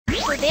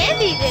Today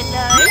we will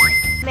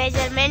learn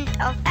measurement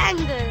of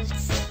angles.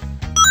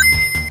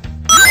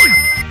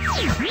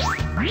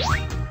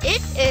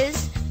 It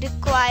is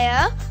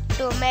required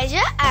to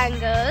measure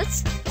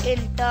angles in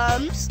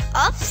terms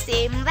of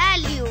same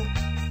value.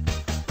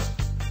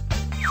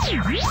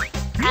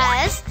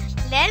 As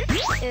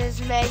length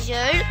is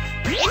measured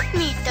in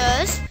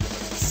meters,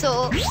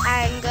 so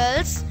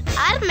angles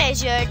are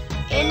measured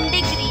in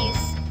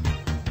degrees.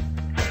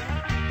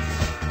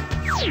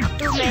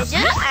 To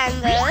measure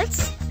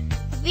angles,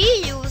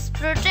 we use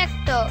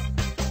protractor.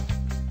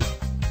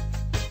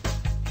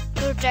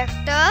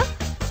 Protractor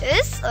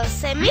is a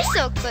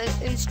semicircle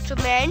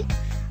instrument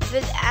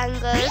with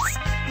angles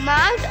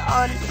marked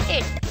on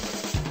it.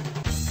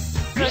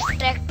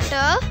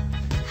 Protractor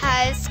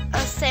has a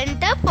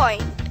center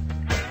point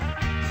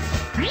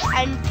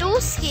and two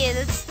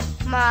scales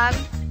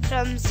marked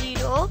from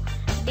 0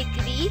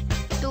 degree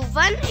to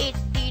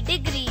 180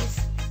 degrees.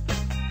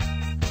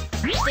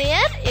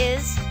 There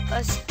is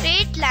a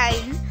straight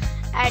line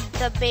at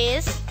the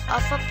base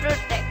of a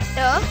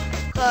protractor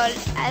called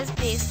as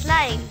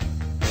baseline.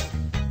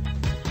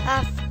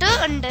 After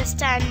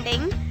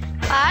understanding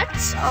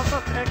parts of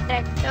a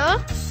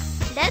protractor,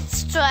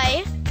 let's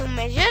try to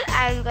measure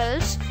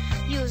angles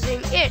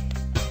using it.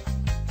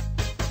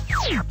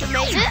 To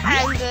measure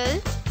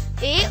angle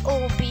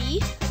AOB,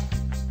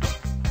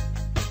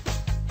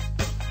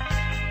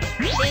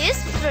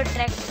 place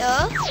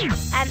protractor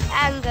an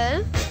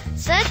angle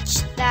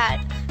such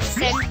that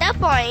center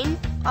point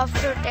of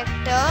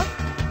protractor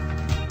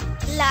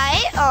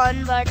lie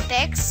on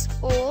vertex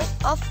O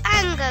of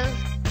angle.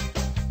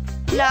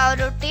 Now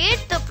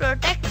rotate the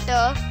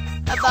protractor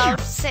about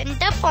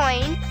center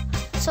point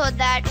so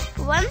that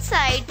one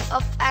side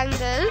of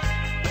angle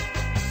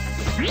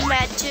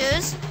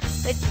matches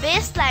with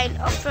baseline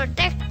of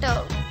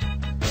protractor.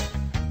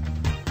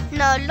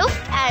 Now look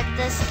at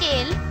the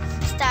scale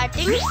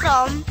starting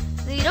from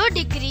 0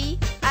 degree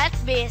at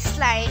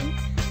baseline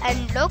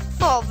and look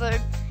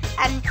forward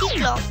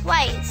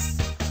anti-clockwise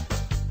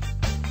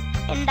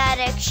in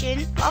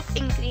direction of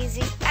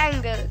increasing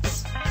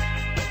angles.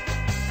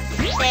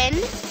 10,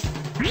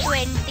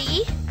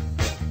 20,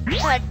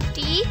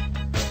 30,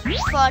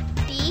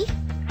 40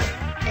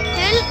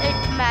 till it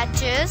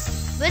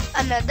matches with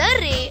another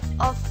ray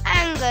of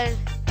angle.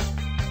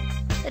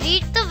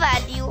 Read the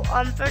value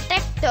on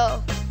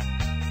protractor.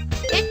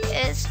 It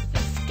is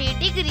 50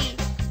 degree.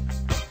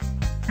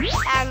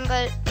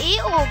 Angle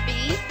AOB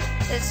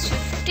is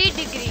 50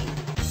 degree.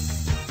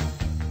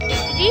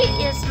 Degree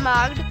is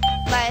marked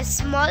by a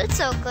small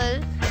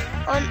circle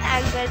on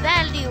angle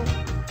value.